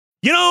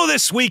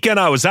This weekend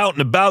I was out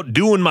and about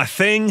doing my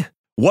thing.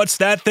 What's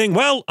that thing?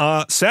 Well,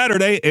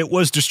 Saturday, it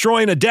was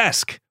destroying a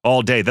desk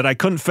all day that I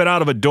couldn't fit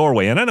out of a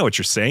doorway. And I know what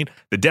you're saying.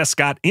 The desk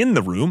got in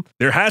the room.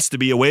 There has to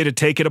be a way to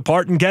take it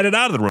apart and get it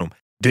out of the room.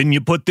 Didn't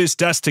you put this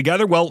desk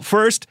together? Well,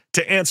 first,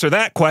 to answer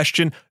that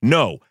question,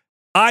 no,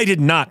 I did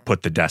not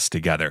put the desk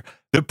together.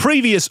 The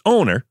previous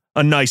owner,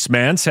 a nice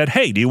man, said,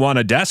 hey, do you want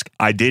a desk?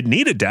 I did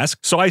need a desk,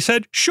 so I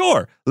said,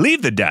 sure,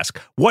 leave the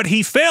desk. What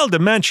he failed to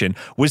mention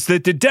was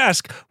that the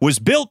desk was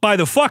built by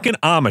the fucking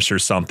Amish or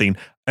something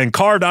and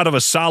carved out of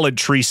a solid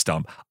tree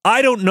stump.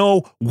 I don't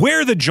know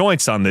where the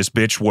joints on this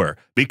bitch were,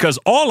 because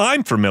all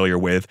I'm familiar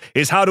with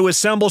is how to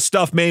assemble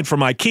stuff made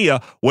from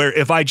IKEA, where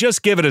if I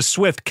just give it a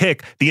swift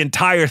kick, the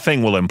entire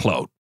thing will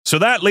implode. So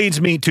that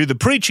leads me to the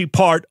preachy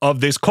part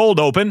of this cold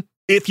open.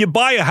 If you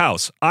buy a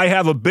house, I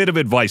have a bit of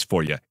advice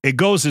for you. It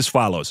goes as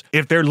follows.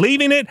 If they're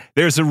leaving it,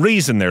 there's a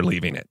reason they're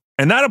leaving it.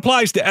 And that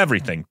applies to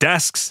everything.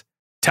 Desks,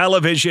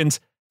 televisions,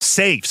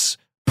 safes,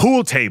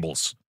 pool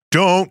tables.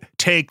 Don't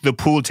take the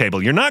pool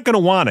table. You're not going to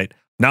want it.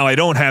 Now, I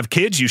don't have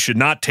kids. You should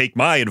not take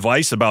my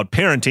advice about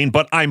parenting,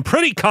 but I'm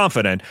pretty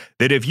confident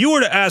that if you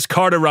were to ask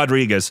Carter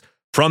Rodriguez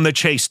from the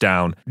Chase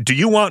Down, do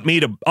you want me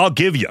to, I'll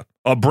give you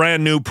a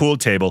brand new pool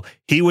table,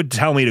 he would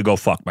tell me to go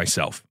fuck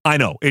myself. I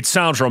know, it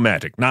sounds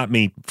romantic, not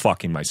me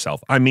fucking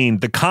myself. I mean,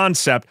 the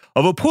concept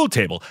of a pool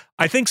table.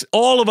 I think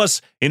all of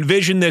us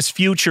envision this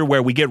future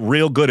where we get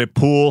real good at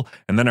pool,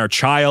 and then our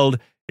child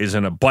is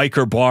in a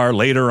biker bar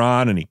later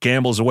on, and he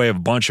gambles away a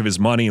bunch of his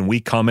money, and we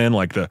come in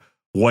like the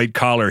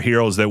white-collar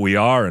heroes that we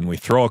are, and we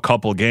throw a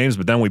couple games,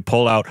 but then we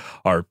pull out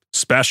our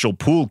special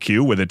pool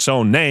cue with its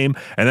own name,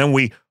 and then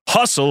we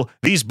hustle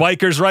these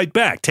bikers right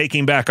back,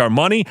 taking back our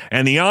money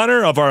and the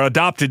honor of our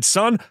adopted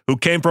son who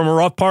came from a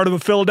rough part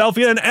of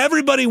Philadelphia, and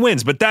everybody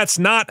wins. But that's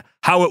not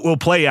how it will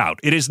play out.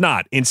 It is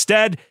not.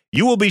 Instead,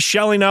 you will be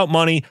shelling out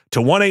money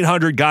to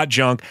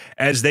 1-800-GOT-JUNK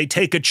as they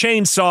take a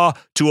chainsaw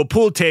to a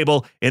pool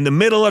table in the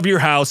middle of your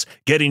house,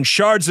 getting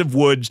shards of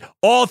wood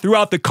all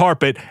throughout the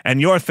carpet,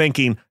 and you're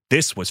thinking,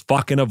 this was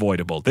fucking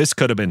avoidable. This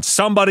could have been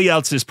somebody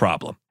else's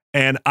problem.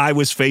 And I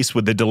was faced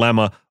with the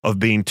dilemma of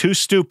being too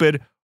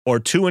stupid or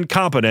too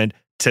incompetent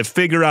to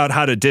figure out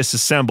how to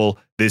disassemble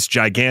this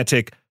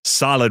gigantic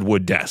solid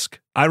wood desk.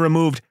 I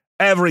removed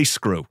every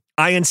screw.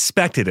 I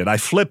inspected it. I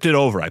flipped it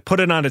over. I put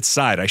it on its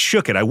side. I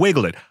shook it. I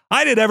wiggled it.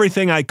 I did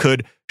everything I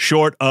could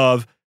short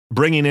of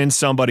bringing in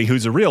somebody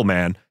who's a real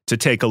man to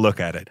take a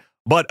look at it.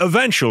 But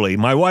eventually,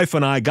 my wife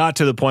and I got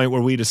to the point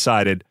where we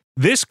decided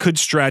this could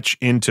stretch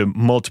into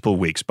multiple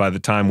weeks by the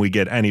time we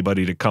get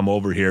anybody to come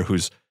over here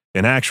who's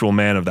an actual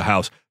man of the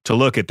house to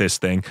look at this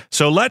thing.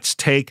 So let's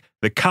take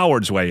the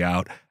coward's way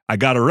out. I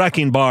got a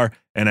wrecking bar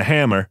and a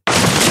hammer,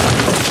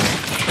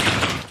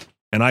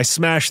 and I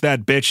smashed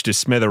that bitch to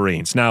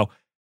smithereens. Now,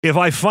 if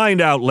I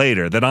find out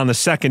later that on the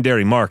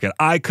secondary market,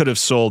 I could have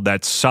sold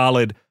that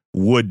solid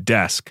wood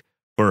desk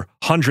for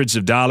hundreds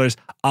of dollars,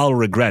 I'll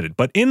regret it.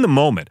 But in the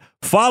moment,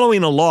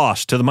 following a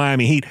loss to the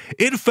Miami Heat,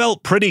 it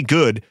felt pretty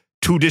good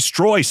to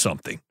destroy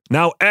something.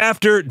 Now,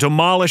 after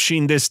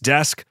demolishing this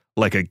desk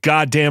like a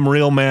goddamn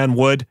real man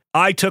would,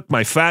 I took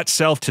my fat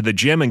self to the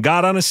gym and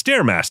got on a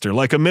Stairmaster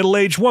like a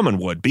middle-aged woman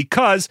would,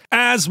 because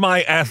as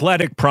my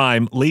athletic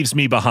prime leaves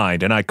me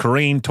behind and I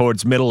careen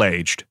towards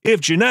middle-aged,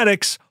 if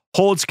genetics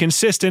holds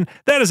consistent,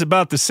 that is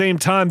about the same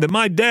time that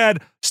my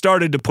dad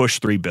started to push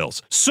 3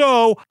 bills.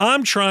 So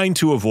I'm trying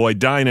to avoid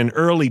dying an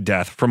early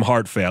death from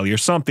heart failure,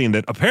 something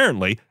that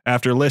apparently,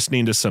 after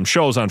listening to some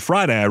shows on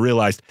Friday, I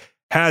realized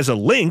has a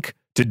link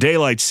to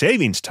daylight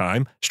savings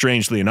time,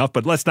 strangely enough,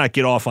 but let's not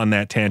get off on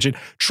that tangent.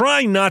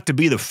 Trying not to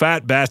be the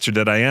fat bastard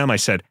that I am, I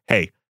said,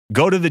 hey,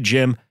 go to the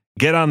gym,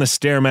 get on the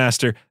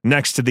Stairmaster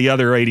next to the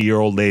other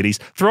 80-year-old ladies,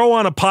 throw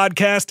on a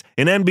podcast,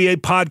 an NBA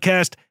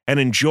podcast, and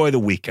enjoy the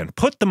weekend.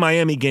 Put the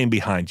Miami game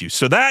behind you.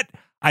 So that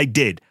I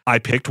did. I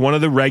picked one of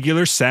the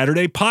regular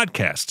Saturday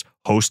podcasts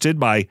hosted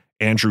by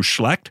Andrew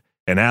Schlecht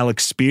and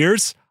Alex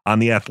Spears on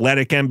the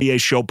Athletic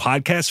NBA Show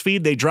podcast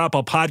feed. They drop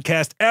a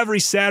podcast every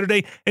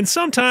Saturday, and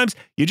sometimes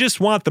you just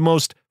want the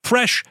most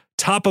fresh,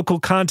 topical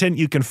content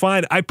you can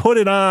find. I put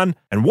it on,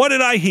 and what did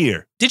I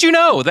hear? Did you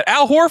know that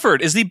Al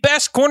Horford is the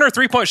best corner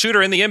three-point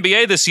shooter in the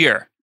NBA this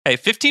year? Hey,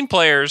 15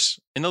 players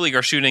in the league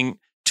are shooting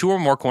 2 or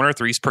more corner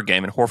threes per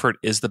game, and Horford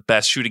is the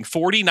best, shooting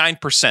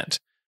 49%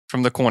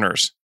 from the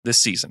corners this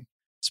season.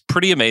 It's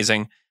pretty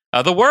amazing.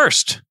 The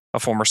worst, a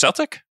former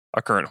Celtic,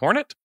 a current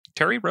Hornet,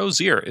 Terry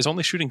Rozier, is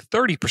only shooting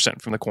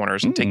 30% from the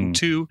corners and taking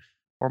 2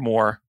 or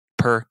more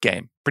per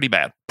game. Pretty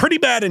bad. Pretty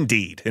bad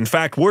indeed. In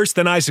fact, worse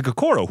than Isaac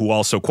Okoro, who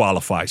also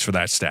qualifies for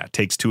that stat.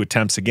 Takes 2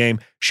 attempts a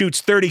game,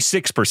 shoots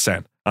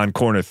 36% on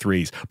corner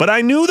threes. But I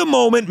knew the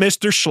moment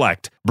Mr.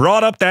 Schlecht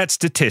brought up that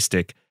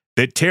statistic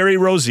that Terry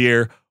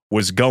Rozier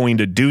was going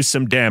to do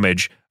some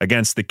damage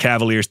against the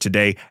Cavaliers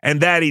today, and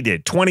that he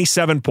did.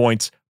 27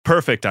 points,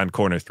 perfect on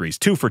corner threes,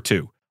 2 for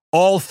 2.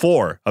 All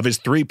 4 of his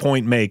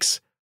 3-point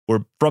makes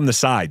were from the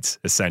sides,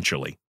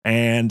 essentially.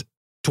 And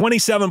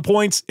 27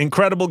 points,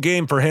 incredible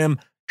game for him.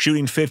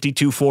 shooting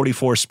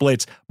 52-44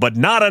 splits, but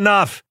not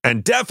enough,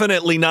 and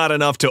definitely not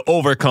enough to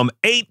overcome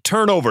 8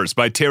 turnovers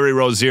by Terry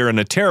Rozier in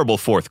a terrible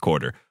fourth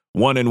quarter,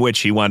 one in which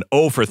he went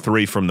 0 for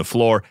 3 from the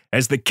floor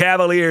as the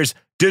Cavaliers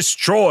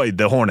destroyed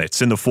the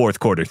Hornets in the fourth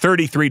quarter,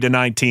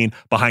 33-19,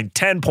 behind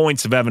 10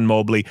 points of Evan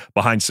Mobley,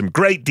 behind some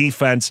great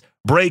defense,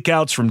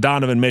 breakouts from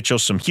Donovan Mitchell,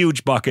 some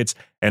huge buckets,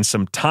 and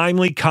some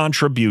timely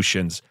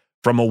contributions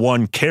from a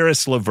one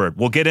Karis LeVert.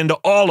 We'll get into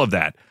all of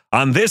that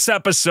on this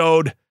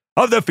episode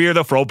of the Fear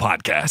the Fro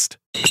podcast.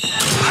 Oh, with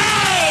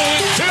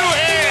 2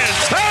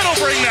 hands.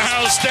 That'll bring the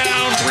house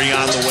down. 3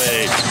 on the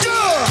way.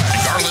 Good.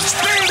 Garland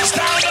spins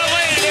down the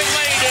lane and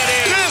laid it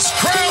in. This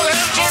crowd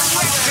has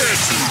erupted.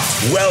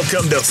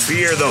 Welcome to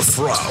Fear the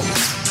Fro,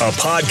 a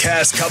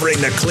podcast covering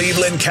the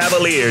Cleveland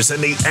Cavaliers and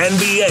the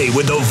NBA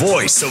with the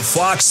voice of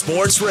Fox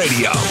Sports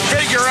Radio.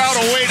 Figure out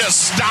a way to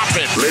stop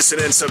it. Listen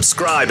and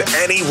subscribe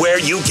anywhere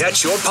you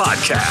get your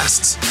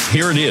podcasts.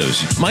 Here it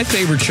is, my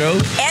favorite show.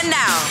 And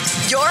now,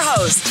 your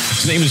host.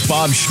 His name is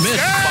Bob Schmidt.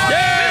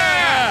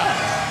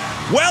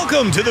 Yeah!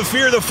 Welcome to the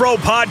Fear the Fro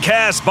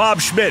podcast.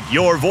 Bob Schmidt,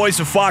 your voice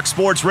of Fox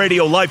Sports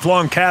Radio,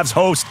 lifelong Cavs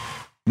host.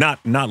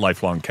 Not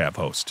lifelong Cav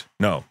host.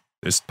 No.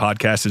 This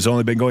podcast has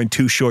only been going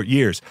 2 short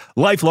years.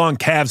 Lifelong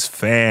Cavs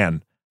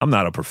fan. I'm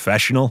not a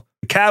professional.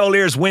 The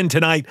Cavaliers win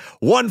tonight,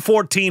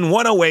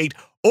 114-108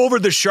 over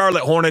the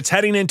Charlotte Hornets,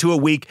 heading into a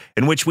week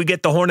in which we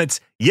get the Hornets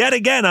yet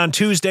again on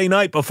Tuesday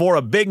night before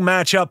a big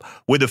matchup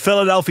with the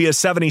Philadelphia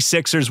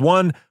 76ers,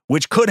 one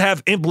which could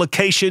have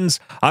implications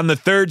on the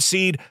 3rd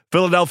seed.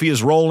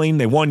 Philadelphia's rolling.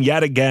 They won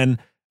yet again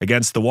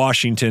against the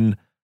Washington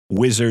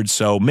Wizards,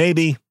 so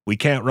maybe we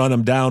can't run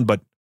them down,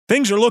 but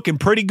things are looking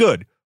pretty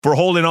good for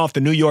holding off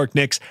the New York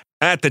Knicks.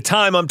 At the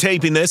time I'm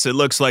taping this, it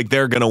looks like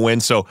they're going to win,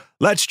 so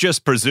let's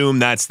just presume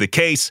that's the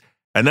case.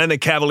 And then the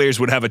Cavaliers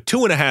would have a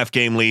 2.5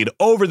 game lead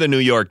over the New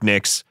York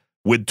Knicks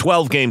with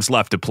 12 games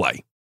left to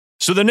play.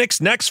 So the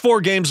Knicks' next 4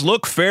 games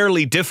look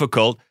fairly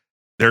difficult.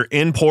 They're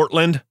in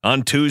Portland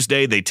on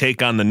Tuesday. They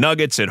take on the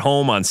Nuggets at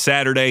home on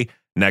Saturday.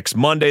 Next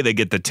Monday, they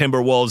get the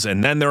Timberwolves,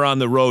 and then they're on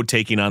the road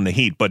taking on the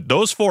Heat. But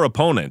those 4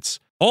 opponents,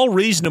 all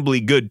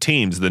reasonably good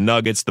teams, the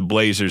Nuggets, the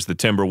Blazers, the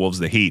Timberwolves,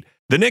 the Heat.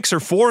 The Knicks are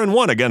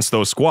 4-1 against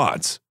those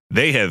squads.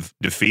 They have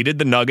defeated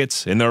the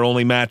Nuggets in their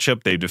only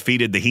matchup. They've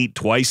defeated the Heat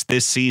twice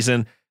this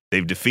season.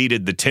 They've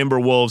defeated the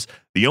Timberwolves.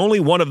 The only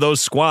one of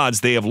those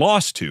squads they have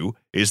lost to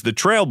is the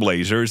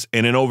Trailblazers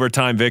in an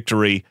overtime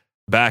victory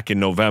back in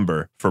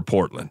November for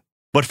Portland.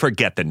 But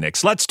forget the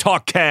Knicks. Let's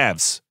talk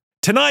Cavs.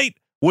 Tonight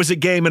was a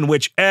game in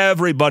which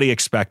everybody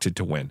expected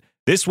to win.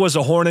 This was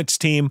a Hornets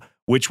team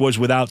which was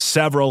without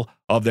several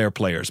of their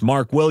players.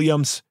 Mark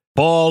Williams,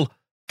 Ball,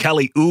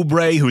 Kelly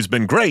Oubre, who's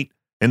been great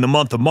in the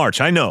month of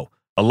March. I know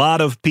a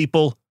lot of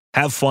people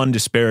have fun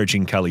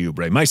disparaging Kelly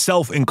Oubre,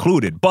 myself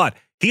included, but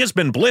he has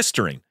been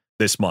blistering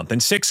this month in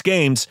 6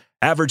 games,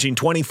 averaging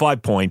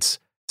 25 points,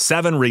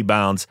 7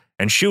 rebounds,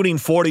 and shooting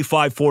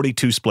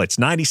 45-42 splits,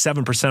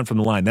 97% from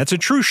the line. That's a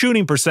true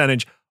shooting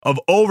percentage of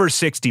over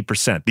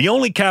 60%. The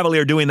only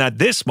Cavalier doing that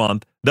this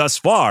month thus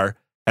far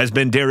has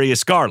been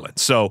Darius Garland.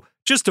 So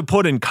just to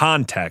put in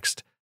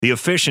context, the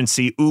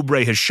efficiency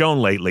Oubre has shown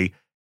lately,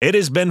 it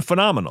has been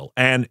phenomenal.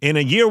 And in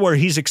a year where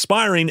he's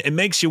expiring, it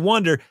makes you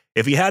wonder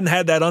if he hadn't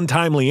had that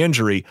untimely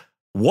injury,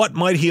 what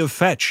might he have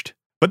fetched?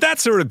 But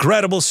that's a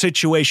regrettable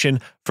situation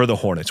for the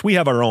Hornets. We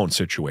have our own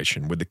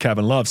situation with the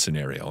Kevin Love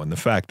scenario and the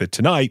fact that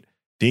tonight,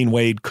 Dean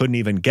Wade couldn't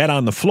even get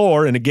on the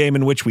floor in a game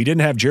in which we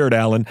didn't have Jared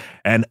Allen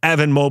and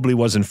Evan Mobley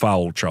was in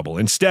foul trouble.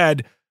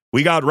 Instead,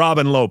 we got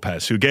Robin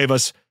Lopez, who gave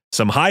us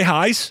some high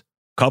highs,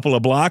 couple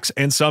of blocks,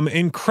 and some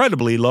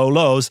incredibly low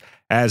lows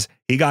as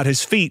he got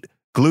his feet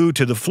glued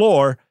to the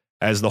floor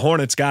as the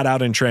Hornets got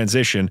out in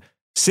transition.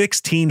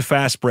 16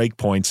 fast break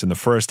points in the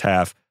first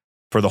half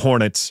for the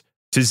Hornets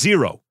to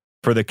 0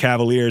 for the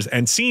Cavaliers.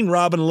 And seeing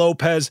Robin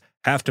Lopez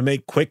have to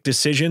make quick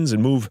decisions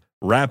and move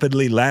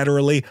rapidly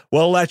laterally,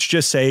 well, let's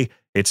just say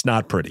it's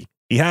not pretty.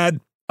 He had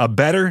a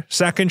better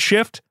second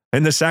shift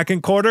in the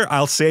second quarter.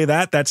 I'll say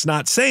that. That's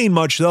not saying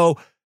much, though,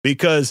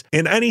 because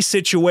in any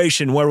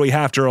situation where we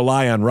have to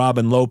rely on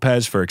Robin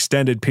Lopez for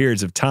extended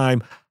periods of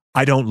time,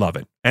 I don't love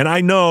it. And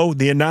I know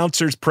the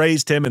announcers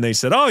praised him and they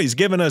said, oh, he's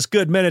giving us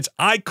good minutes.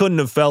 I couldn't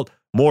have felt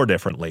more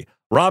differently.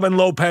 Robin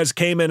Lopez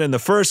came in the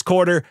first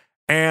quarter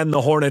and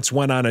the Hornets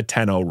went on a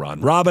 10-0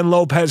 run. Robin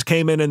Lopez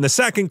came in the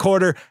second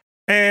quarter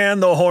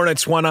and the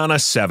Hornets went on a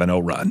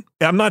 7-0 run.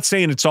 I'm not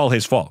saying it's all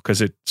his fault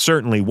because it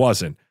certainly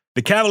wasn't.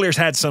 The Cavaliers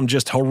had some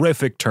just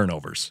horrific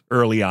turnovers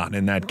early on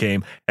in that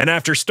game. And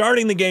after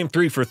starting the game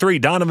 3 for 3,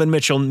 Donovan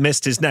Mitchell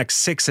missed his next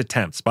 6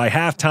 attempts. By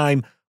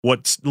halftime,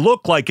 what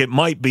looked like it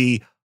might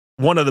be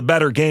one of the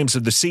better games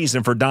of the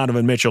season for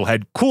Donovan Mitchell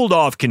had cooled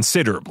off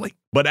considerably.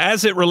 But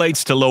as it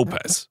relates to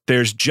Lopez,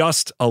 there's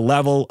just a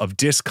level of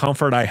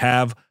discomfort I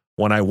have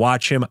when I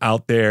watch him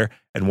out there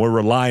and we're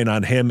relying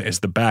on him as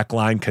the back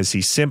line because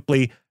he's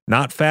simply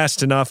not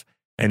fast enough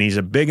and he's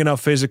a big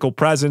enough physical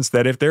presence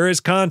that if there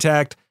is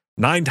contact,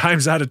 9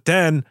 times out of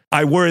 10,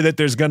 I worry that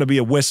there's going to be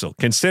a whistle.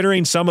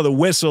 Considering some of the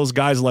whistles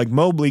guys like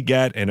Mobley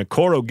get and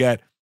Okoro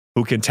get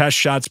who can test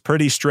shots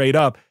pretty straight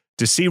up,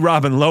 to see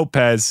Robin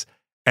Lopez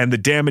and the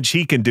damage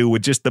he can do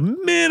with just the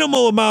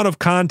minimal amount of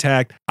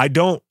contact. I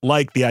don't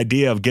like the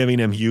idea of giving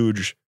him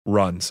huge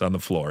runs on the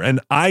floor. And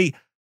I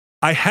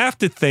have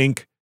to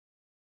think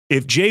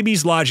if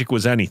JB's logic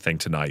was anything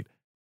tonight,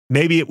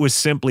 maybe it was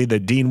simply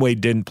that Dean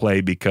Wade didn't play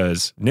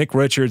because Nick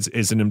Richards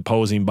is an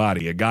imposing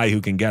body, a guy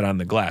who can get on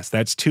the glass.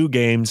 That's 2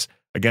 games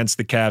against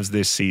the Cavs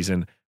this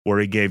season where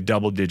he gave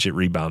double-digit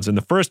rebounds. And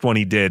the first one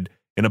he did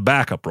in a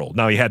backup role.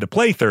 Now, he had to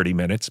play 30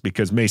 minutes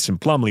because Mason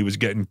Plumlee was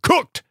getting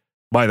cooked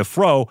by the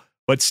Fro,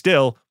 but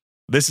still,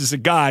 this is a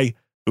guy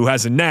who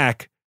has a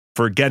knack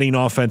for getting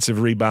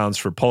offensive rebounds,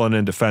 for pulling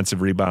in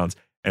defensive rebounds,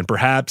 and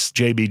perhaps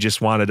JB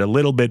just wanted a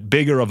little bit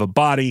bigger of a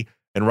body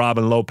and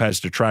Robin Lopez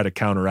to try to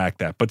counteract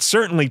that. But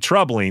certainly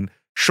troubling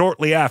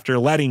shortly after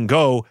letting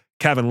go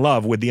Kevin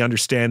Love with the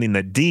understanding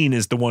that Dean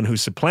is the one who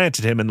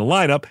supplanted him in the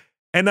lineup,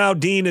 and now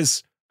Dean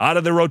is out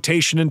of the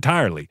rotation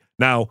entirely.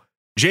 Now,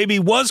 JB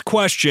was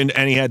questioned,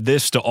 and he had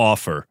this to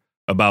offer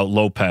about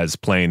Lopez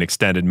playing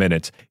extended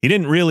minutes. He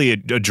didn't really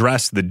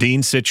address the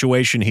Dean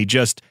situation. He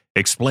just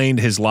explained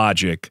his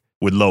logic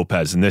with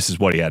Lopez, and this is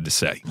what he had to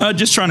say.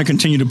 Just trying to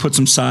continue to put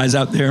some size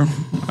out there.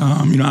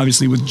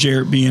 Obviously with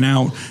Jarrett being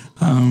out,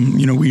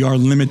 we are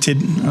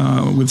limited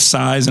with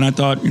size, and I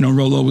thought,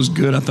 Rolo was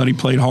good. I thought he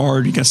played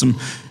hard. He got some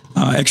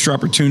extra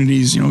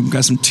opportunities,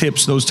 got some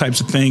tips, those types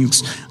of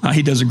things.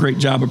 He does a great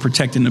job of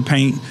protecting the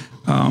paint.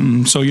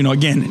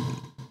 Again,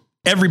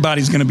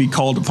 everybody's going to be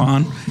called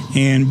upon,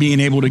 and being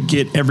able to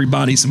get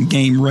everybody some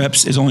game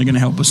reps is only going to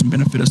help us and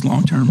benefit us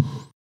long term.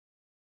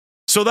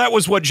 So that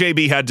was what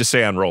JB had to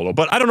say on Rolo.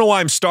 But I don't know why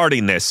I'm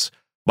starting this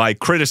by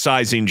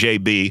criticizing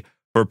JB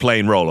for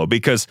playing Rolo,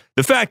 because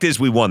the fact is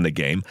we won the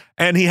game,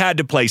 and he had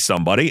to play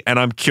somebody, and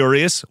I'm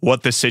curious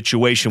what the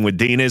situation with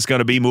Dean is going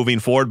to be moving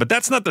forward, but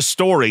that's not the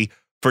story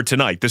for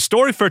tonight. The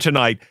story for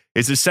tonight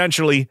is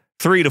essentially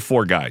 3 to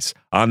 4 guys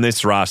on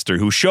this roster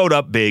who showed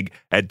up big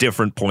at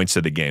different points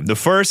of the game. The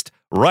first,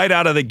 right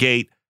out of the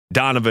gate,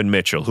 Donovan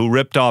Mitchell, who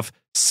ripped off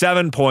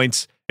 7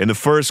 points in the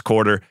first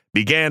quarter,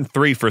 began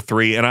 3 for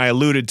 3, and I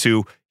alluded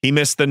to he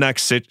missed the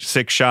next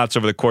 6 shots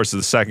over the course of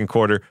the second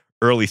quarter,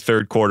 early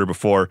third quarter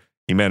before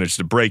he managed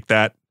to break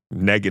that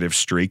negative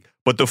streak.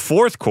 But the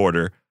fourth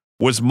quarter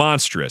was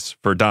monstrous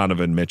for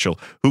Donovan Mitchell,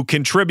 who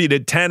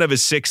contributed 10 of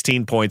his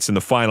 16 points in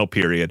the final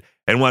period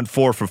and went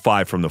 4 for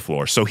 5 from the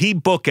floor. So he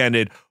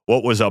bookended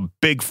what was a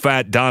big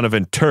fat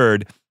Donovan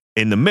turd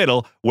in the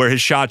middle where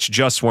his shots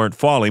just weren't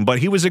falling, but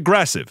he was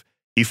aggressive.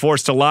 He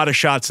forced a lot of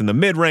shots in the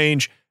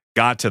mid-range,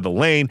 got to the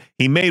lane.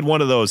 He made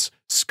one of those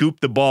scoop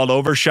the ball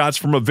over shots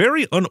from a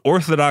very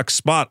unorthodox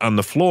spot on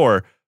the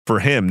floor for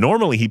him.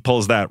 Normally he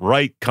pulls that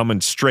right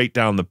coming straight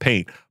down the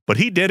paint, but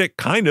he did it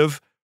kind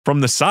of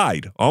from the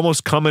side,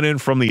 almost coming in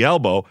from the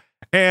elbow.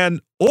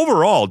 And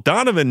overall,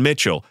 Donovan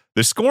Mitchell,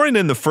 the scoring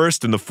in the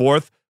first and the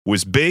fourth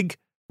was big,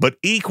 but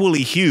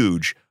equally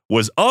huge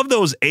was of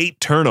those 8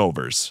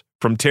 turnovers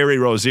from Terry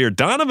Rozier.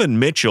 Donovan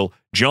Mitchell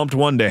jumped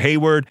one to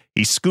Hayward.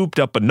 He scooped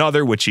up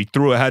another, which he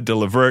threw ahead to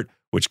LeVert,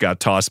 which got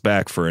tossed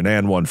back for an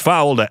and one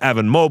foul to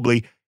Evan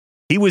Mobley.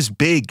 He was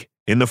big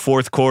in the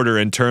fourth quarter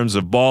in terms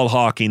of ball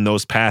hawking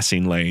those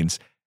passing lanes,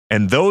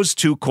 and those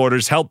 2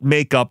 quarters helped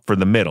make up for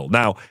the middle.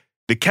 Now,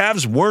 the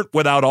Cavs weren't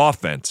without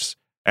offense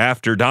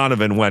after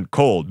Donovan went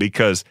cold,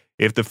 because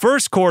if the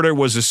first quarter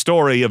was a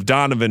story of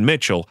Donovan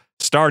Mitchell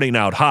starting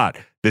out hot,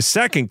 the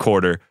second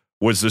quarter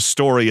was the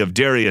story of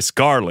Darius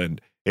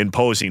Garland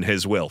imposing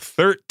his will.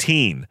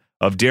 13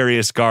 of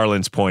Darius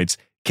Garland's points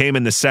came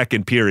in the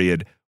second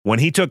period when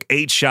he took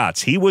 8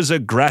 shots. He was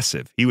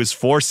aggressive. He was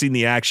forcing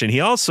the action. He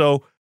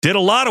also did a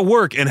lot of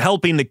work in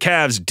helping the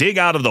Cavs dig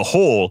out of the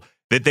hole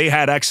that they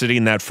had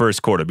exiting that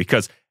first quarter,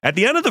 because at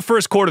the end of the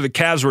first quarter, the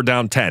Cavs were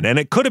down 10, and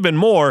it could have been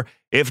more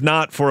if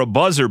not for a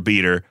buzzer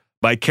beater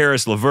by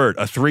Karis LeVert,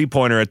 a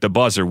 3-pointer at the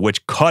buzzer,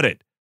 which cut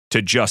it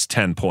to just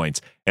 10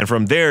 points. And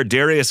from there,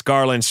 Darius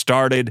Garland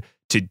started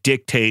to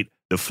dictate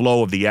the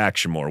flow of the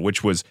action more,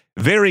 which was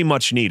very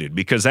much needed,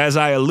 because as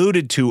I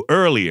alluded to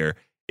earlier,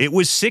 it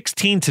was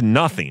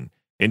 16-0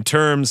 in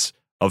terms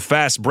of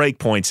fast break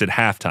points at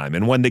halftime.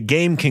 And when the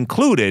game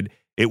concluded,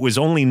 it was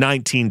only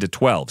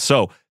 19-12.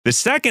 So the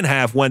second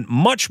half went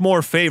much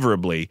more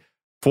favorably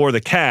for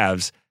the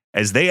Cavs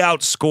as they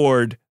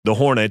outscored the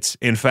Hornets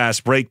in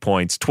fast break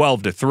points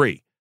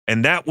 12-3.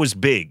 And that was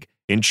big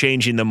in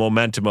changing the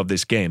momentum of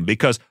this game,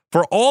 because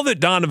for all that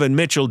Donovan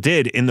Mitchell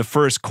did in the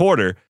first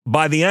quarter,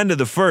 by the end of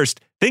the first,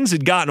 things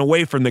had gotten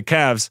away from the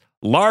Cavs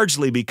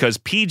largely because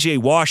PJ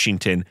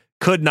Washington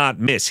could not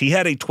miss. He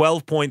had a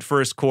 12-point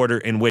first quarter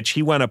in which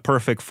he went a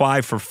perfect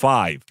 5 for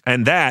 5.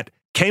 And that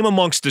came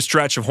amongst a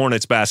stretch of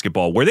Hornets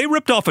basketball where they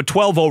ripped off a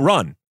 12-0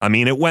 run. I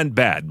mean, it went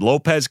bad.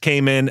 Lopez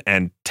came in,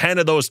 and 10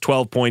 of those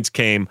 12 points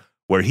came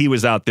where he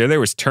was out there. There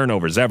was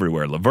turnovers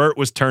everywhere. LeVert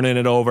was turning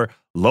it over.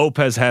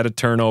 Lopez had a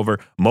turnover.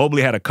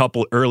 Mobley had a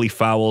couple early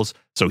fouls,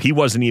 so he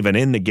wasn't even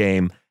in the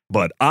game.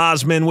 But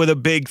Osman with a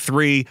big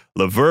 3,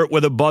 LeVert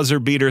with a buzzer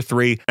beater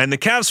 3, and the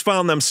Cavs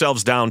found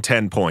themselves down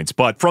 10 points.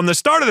 But from the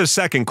start of the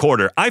second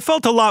quarter, I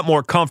felt a lot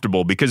more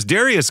comfortable because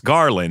Darius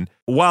Garland,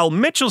 while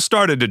Mitchell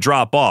started to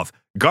drop off,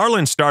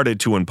 Garland started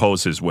to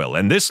impose his will,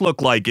 and this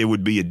looked like it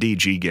would be a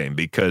DG game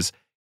because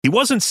he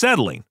wasn't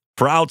settling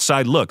for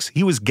outside looks.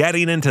 He was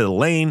getting into the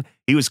lane.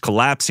 He was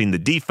collapsing the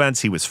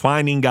defense. He was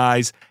finding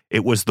guys.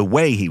 It was the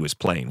way he was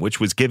playing, which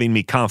was giving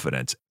me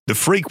confidence. The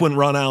frequent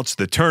runouts,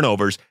 the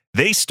turnovers,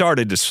 they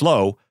started to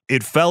slow.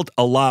 It felt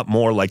a lot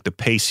more like the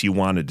pace you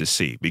wanted to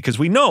see because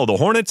we know the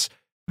Hornets,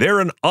 they're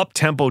an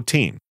up-tempo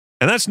team.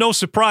 And that's no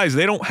surprise.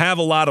 They don't have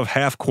a lot of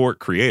half-court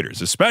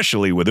creators,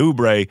 especially with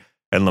Oubre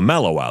and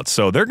LaMelo out.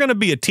 So they're going to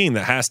be a team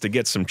that has to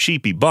get some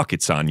cheapy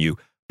buckets on you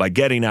by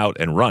getting out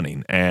and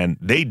running. And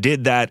they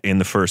did that in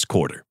the first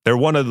quarter. They're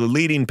one of the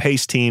leading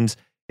pace teams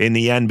in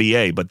the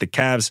NBA, but the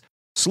Cavs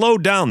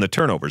slowed down the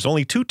turnovers,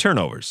 only 2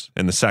 turnovers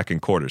in the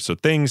second quarter. So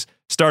things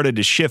started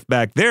to shift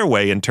back their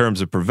way in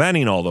terms of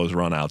preventing all those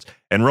runouts.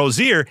 And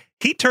Rozier,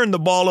 he turned the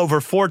ball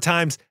over 4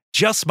 times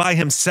just by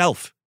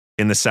himself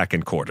in the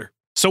second quarter.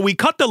 So we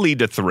cut the lead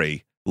to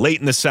 3 late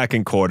in the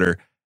second quarter,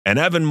 and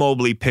Evan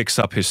Mobley picks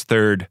up his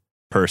 3rd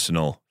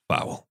personal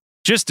foul.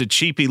 Just a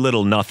cheapy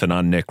little nothing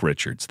on Nick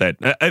Richards. That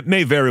it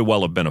may very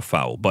well have been a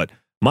foul, but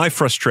my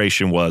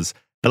frustration was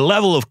the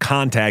level of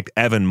contact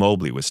Evan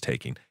Mobley was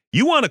taking.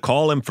 You want to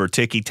call him for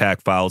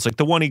ticky-tack fouls, like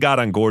the one he got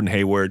on Gordon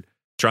Hayward,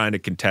 trying to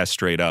contest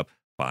straight up,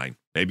 fine.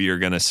 Maybe you're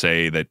going to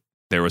say that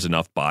there was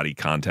enough body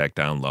contact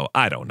down low.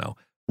 I don't know.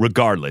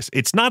 Regardless,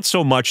 it's not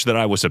so much that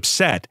I was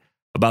upset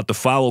about the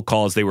foul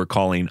calls they were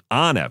calling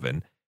on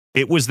Evan.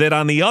 It was that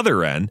on the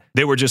other end,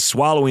 they were just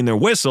swallowing their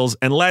whistles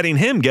and letting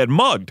him get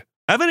mugged.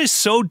 Evan is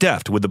so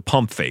deft with the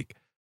pump fake,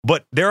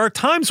 but there are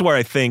times where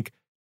I think,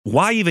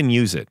 why even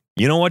use it?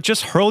 You know what?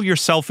 Just hurl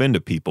yourself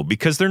into people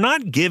because they're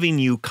not giving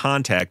you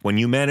contact when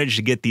you manage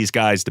to get these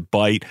guys to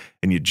bite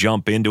and you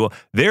jump into it.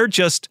 They're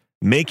just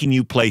making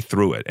you play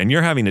through it, and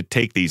you're having to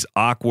take these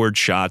awkward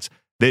shots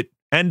that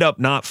end up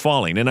not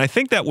falling. And I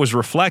think that was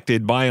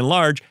reflected by and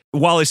large,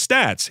 while his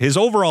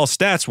overall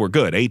stats were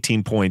good,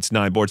 18 points,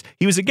 9 boards.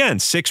 He was, again,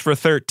 6 for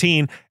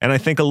 13, and I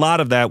think a lot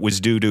of that was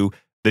due to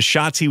the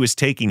shots he was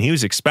taking. He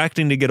was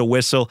expecting to get a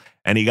whistle,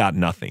 and he got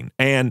nothing.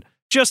 And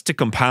just to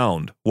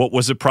compound what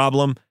was a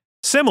problem,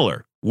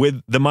 similar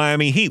with the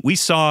Miami Heat, we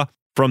saw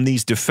from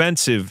these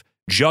defensive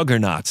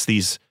juggernauts,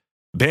 these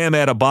Bam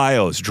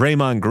Adebayos,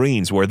 Draymond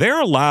Greens, where they're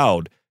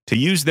allowed to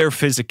use their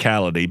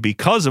physicality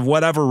because of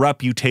whatever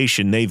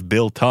reputation they've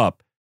built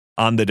up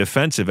on the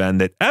defensive end,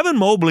 that Evan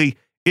Mobley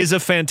is a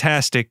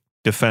fantastic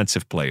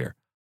defensive player.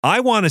 I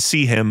want to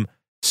see him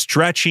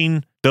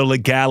stretching the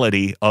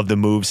legality of the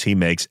moves he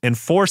makes,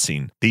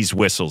 enforcing these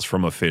whistles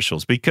from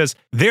officials, because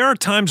there are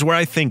times where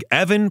I think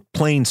Evan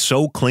playing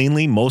so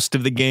cleanly most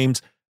of the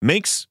games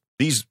makes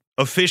these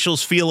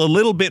officials feel a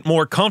little bit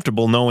more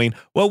comfortable knowing,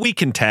 well, we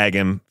can tag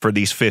him for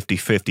these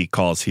 50-50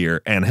 calls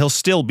here, and he'll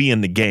still be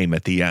in the game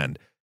at the end.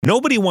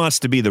 Nobody wants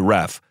to be the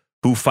ref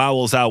who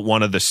fouls out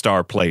one of the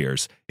star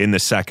players in the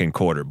second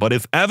quarter. But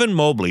if Evan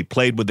Mobley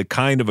played with the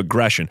kind of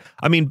aggression,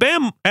 I mean,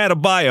 Bam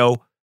Adebayo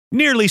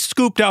nearly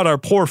scooped out our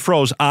poor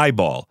Fro's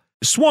eyeball,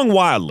 swung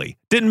wildly,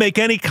 didn't make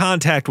any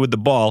contact with the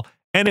ball,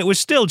 and it was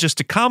still just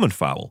a common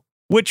foul,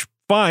 which,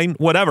 fine,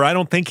 whatever. I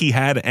don't think he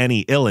had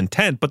any ill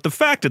intent, but the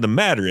fact of the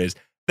matter is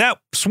that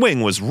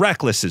swing was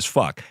reckless as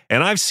fuck,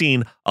 and I've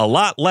seen a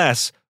lot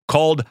less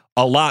called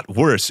a lot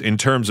worse in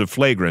terms of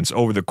flagrants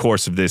over the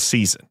course of this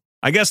season.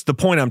 I guess the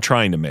point I'm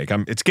trying to make,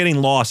 it's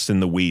getting lost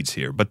in the weeds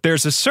here, but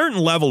there's a certain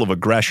level of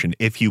aggression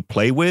if you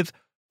play with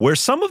where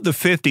some of the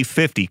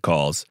 50-50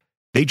 calls,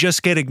 they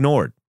just get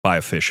ignored by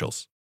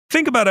officials.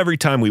 Think about every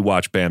time we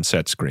watch Bam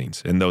set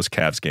screens in those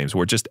Cavs games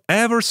where just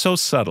ever so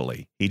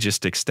subtly, he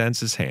just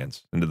extends his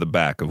hands into the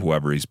back of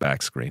whoever he's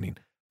back screening.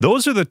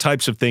 Those are the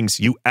types of things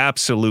you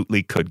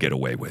absolutely could get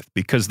away with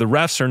because the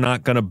refs are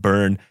not going to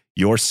burn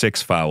your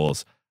 6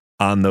 fouls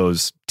on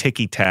those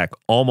ticky-tack,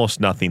 almost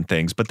nothing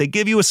things, but they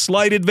give you a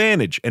slight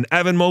advantage, and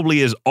Evan Mobley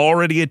is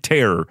already a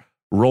terror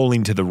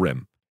rolling to the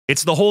rim.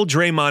 It's the whole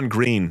Draymond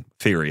Green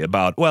theory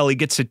about, well, he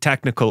gets it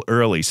technical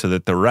early so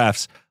that the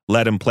refs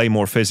let him play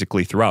more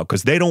physically throughout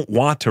because they don't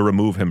want to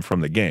remove him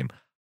from the game.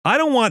 I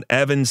don't want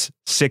Evans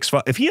 6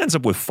 fouls. If he ends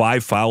up with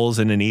 5 fouls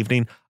in an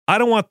evening, I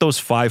don't want those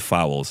 5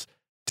 fouls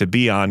to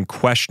be on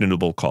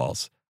questionable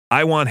calls.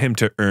 I want him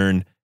to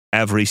earn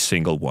every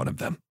single one of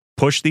them.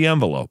 Push the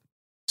envelope.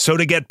 So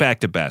to get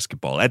back to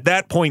basketball, at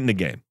that point in the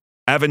game,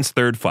 Evans'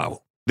 3rd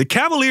foul. The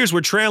Cavaliers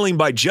were trailing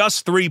by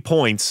just 3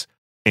 points.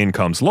 In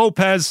comes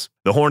Lopez.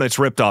 The Hornets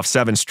ripped off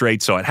 7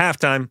 straight, so at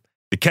halftime,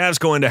 the Cavs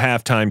go into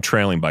halftime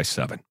trailing by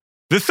 7.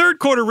 The third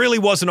quarter really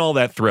wasn't all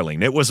that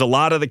thrilling. It was a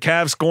lot of the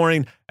Cavs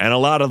scoring and a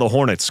lot of the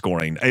Hornets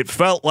scoring. It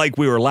felt like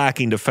we were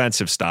lacking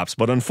defensive stops,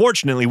 but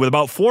unfortunately, with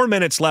about 4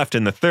 minutes left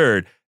in the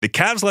third, the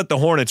Cavs let the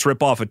Hornets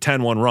rip off a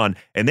 10-1 run,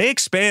 and they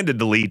expanded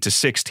the lead to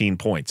 16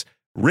 points.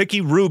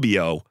 Ricky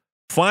Rubio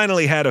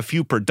finally had a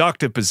few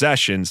productive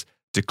possessions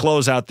to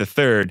close out the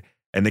third,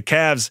 and the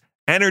Cavs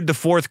entered the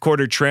fourth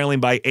quarter trailing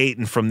by 8,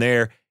 and from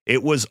there,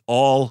 it was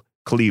all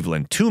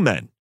Cleveland. 2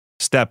 men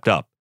stepped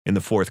up in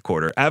the fourth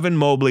quarter. Evan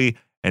Mobley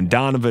and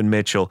Donovan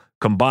Mitchell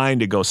combined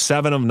to go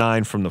 7 of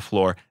 9 from the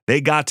floor.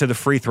 They got to the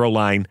free throw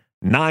line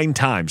 9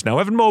 times. Now,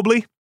 Evan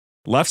Mobley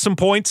left some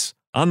points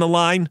on the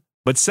line,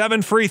 but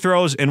 7 free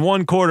throws in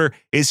one quarter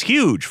is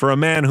huge for a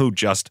man who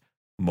just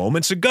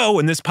moments ago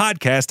in this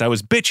podcast I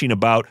was bitching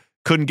about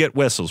couldn't get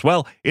whistles.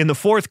 Well, in the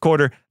fourth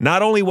quarter,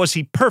 not only was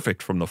he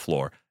perfect from the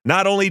floor,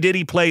 not only did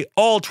he play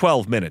all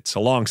 12 minutes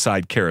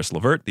alongside Karis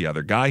LeVert, the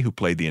other guy who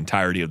played the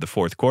entirety of the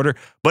fourth quarter,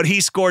 but he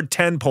scored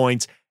 10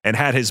 points and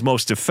had his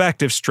most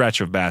effective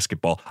stretch of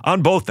basketball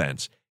on both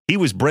ends. He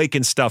was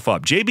breaking stuff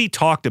up. JB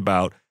talked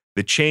about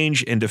the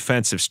change in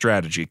defensive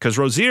strategy because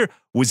Rozier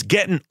was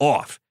getting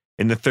off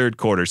in the third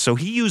quarter, so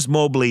he used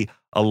Mobley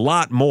a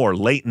lot more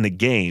late in the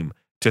game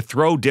to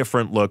throw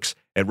different looks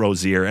at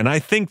Rozier, and I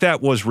think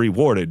that was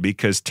rewarded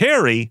because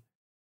Terry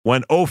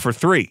went 0 for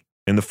 3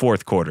 in the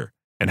fourth quarter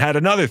and had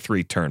another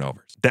 3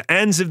 turnovers. The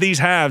ends of these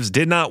halves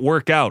did not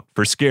work out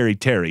for Scary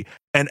Terry,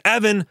 and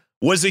Evan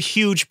was a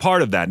huge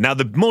part of that. Now,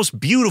 the most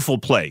beautiful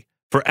play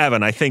for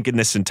Evan, I think, in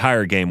this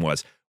entire game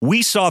was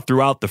we saw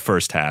throughout the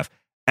first half,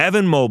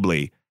 Evan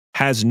Mobley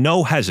has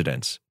no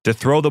hesitance to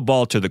throw the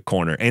ball to the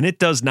corner, and it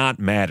does not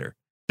matter.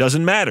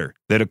 Doesn't matter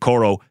that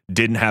Okoro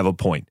didn't have a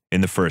point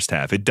in the first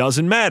half. It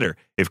doesn't matter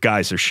if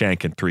guys are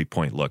shanking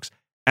 3-point looks.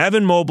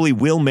 Evan Mobley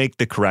will make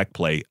the correct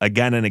play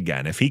again and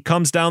again. If he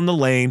comes down the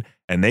lane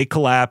and they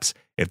collapse,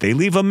 if they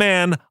leave a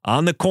man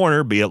on the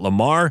corner, be it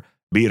Lamar,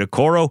 be it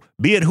Okoro,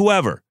 be it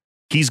whoever,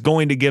 he's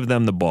going to give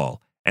them the ball.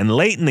 And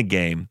late in the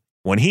game,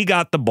 when he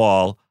got the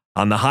ball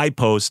on the high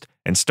post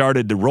and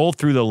started to roll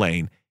through the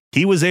lane,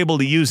 he was able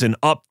to use an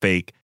up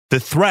fake, the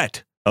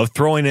threat of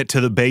throwing it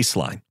to the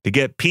baseline, to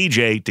get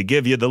PJ to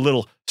give you the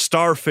little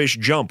starfish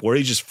jump where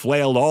he just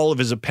flailed all of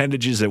his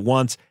appendages at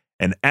once,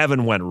 and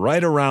Evan went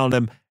right around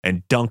him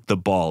and dunked the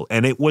ball.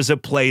 And it was a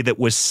play that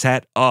was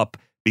set up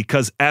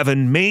because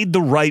Evan made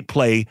the right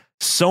play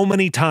so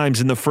many times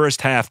in the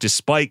first half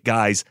despite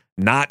guys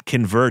not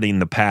converting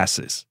the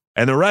passes.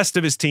 And the rest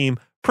of his team,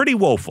 pretty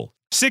woeful.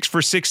 6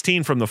 for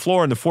 16 from the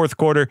floor in the fourth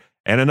quarter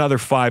and another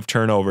 5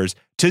 turnovers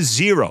to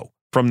 0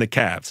 from the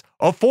Cavs.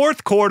 A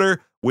fourth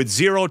quarter with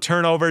 0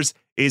 turnovers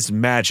is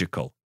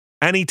magical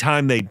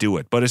anytime they do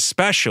it, but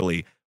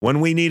especially when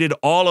we needed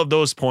all of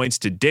those points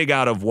to dig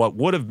out of what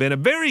would have been a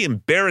very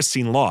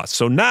embarrassing loss.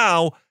 So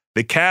now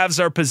the Cavs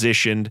are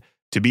positioned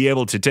to be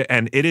able to,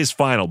 and it is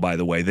final, by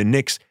the way. The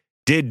Knicks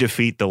did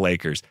defeat the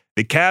Lakers.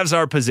 The Cavs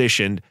are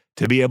positioned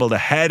to be able to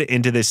head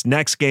into this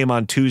next game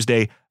on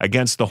Tuesday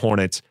against the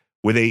Hornets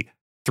with a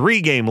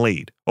 3-game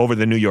lead over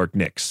the New York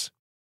Knicks.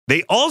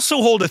 They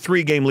also hold a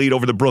 3-game lead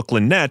over the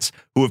Brooklyn Nets,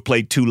 who have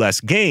played 2 less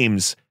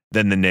games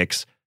than the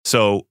Knicks.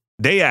 So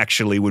they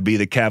actually would be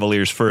the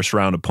Cavaliers'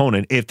 first-round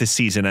opponent if the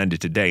season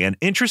ended today. And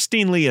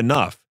interestingly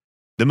enough,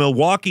 the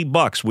Milwaukee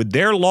Bucks, with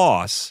their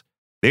loss,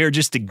 they are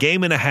just a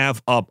game and a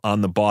half up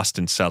on the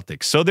Boston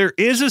Celtics. So there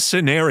is a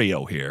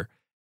scenario here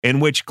in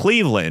which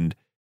Cleveland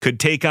could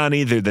take on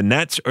either the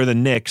Nets or the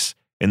Knicks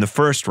in the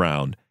first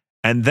round.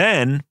 And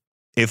then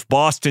if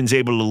Boston's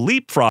able to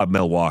leapfrog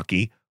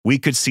Milwaukee, we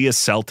could see a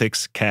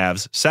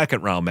Celtics-Cavs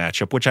second-round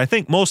matchup, which I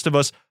think most of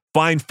us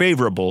find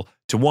favorable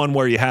to one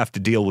where you have to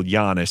deal with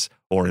Giannis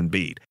or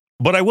Embiid.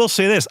 But I will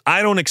say this,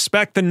 I don't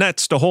expect the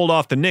Nets to hold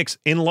off the Knicks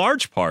in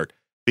large part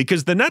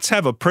because the Nets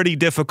have a pretty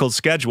difficult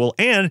schedule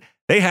and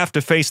they have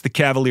to face the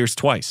Cavaliers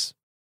twice.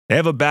 They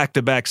have a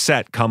back-to-back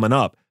set coming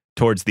up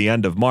towards the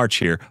end of March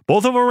here.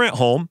 Both of them are at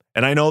home,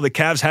 and I know the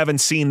Cavs haven't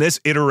seen this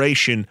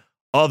iteration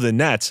of the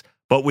Nets,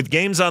 but with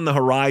games on the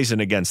horizon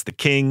against the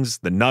Kings,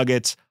 the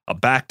Nuggets, a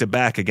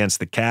back-to-back against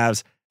the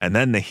Cavs, and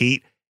then the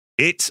Heat,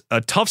 it's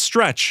a tough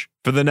stretch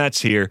for the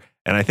Nets here,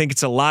 and I think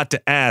it's a lot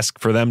to ask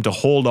for them to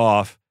hold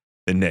off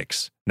the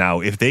Knicks. Now,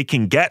 if they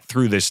can get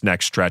through this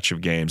next stretch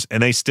of games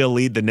and they still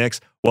lead the Knicks,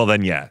 well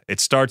then, yeah, it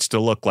starts to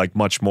look like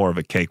much more of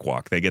a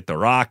cakewalk. They get the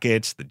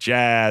Rockets, the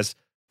Jazz,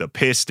 the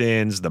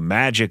Pistons, the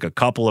Magic a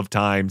couple of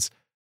times,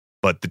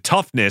 but the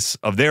toughness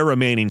of their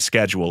remaining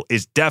schedule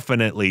is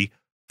definitely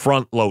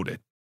front-loaded.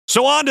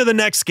 So on to the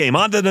next game,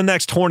 on to the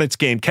next Hornets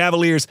game.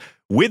 Cavaliers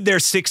with their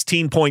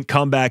 16-point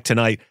comeback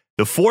tonight,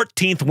 the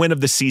 14th win of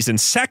the season,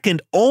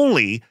 second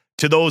only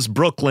to those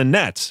Brooklyn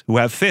Nets, who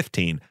have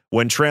 15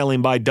 when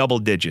trailing by double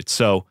digits.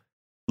 So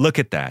look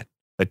at that.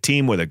 A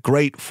team with a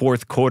great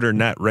fourth quarter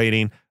net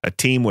rating, a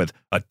team with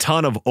a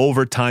ton of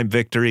overtime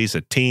victories,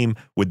 a team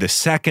with the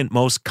second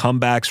most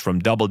comebacks from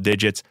double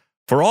digits.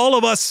 For all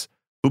of us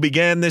who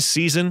began this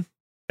season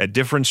at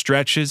different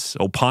stretches,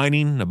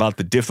 opining about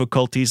the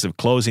difficulties of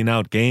closing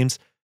out games,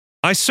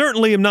 I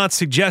certainly am not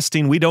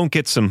suggesting we don't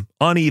get some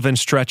uneven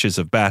stretches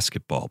of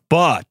basketball,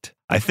 but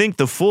I think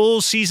the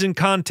full season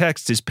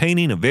context is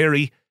painting a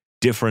very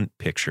different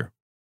picture.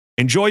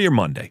 Enjoy your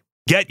Monday.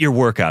 Get your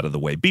work out of the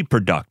way. Be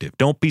productive.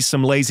 Don't be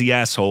some lazy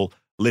asshole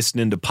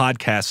listening to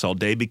podcasts all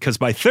day, because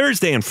by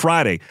Thursday and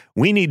Friday,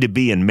 we need to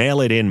be in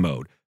mail-it-in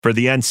mode for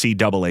the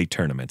NCAA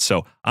tournament.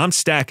 So I'm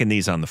stacking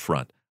these on the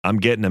front. I'm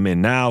getting them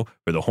in now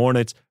for the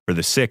Hornets, for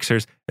the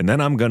Sixers, and then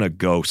I'm going to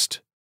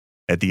ghost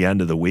at the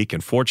end of the week.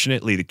 And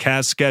fortunately, the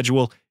Cavs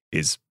schedule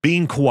is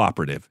being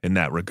cooperative in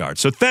that regard.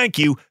 So thank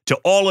you to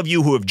all of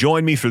you who have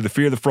joined me for the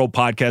Fear the Fro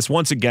podcast.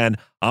 Once again,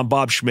 I'm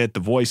Bob Schmidt, the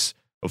voice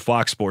of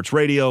Fox Sports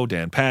Radio,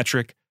 Dan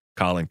Patrick,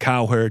 Colin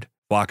Cowherd,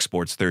 Fox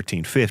Sports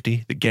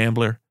 1350, The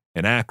Gambler,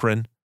 in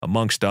Akron,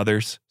 amongst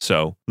others.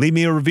 So leave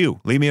me a review,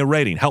 leave me a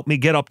rating, help me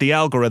get up the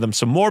algorithm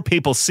so more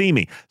people see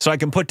me, so I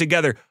can put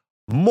together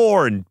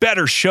more and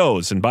better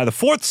shows. And by the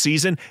fourth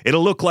season,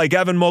 it'll look like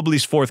Evan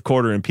Mobley's fourth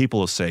quarter, and people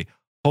will say,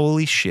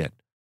 holy shit,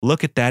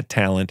 look at that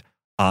talent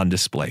on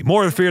display.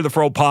 More of Fear the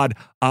Fro pod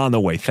on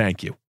the way.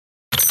 Thank you.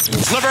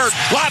 LeVert,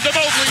 lob to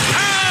Mobley.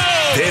 Pow!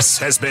 This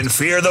has been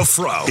Fear the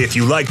Fro. If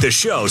you like the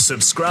show,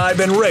 subscribe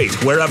and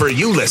rate wherever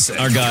you listen.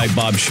 Our guy,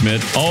 Bob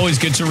Schmidt, always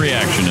gets a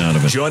reaction out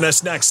of it. Join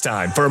us next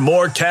time for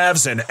more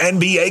Cavs and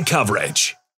NBA coverage.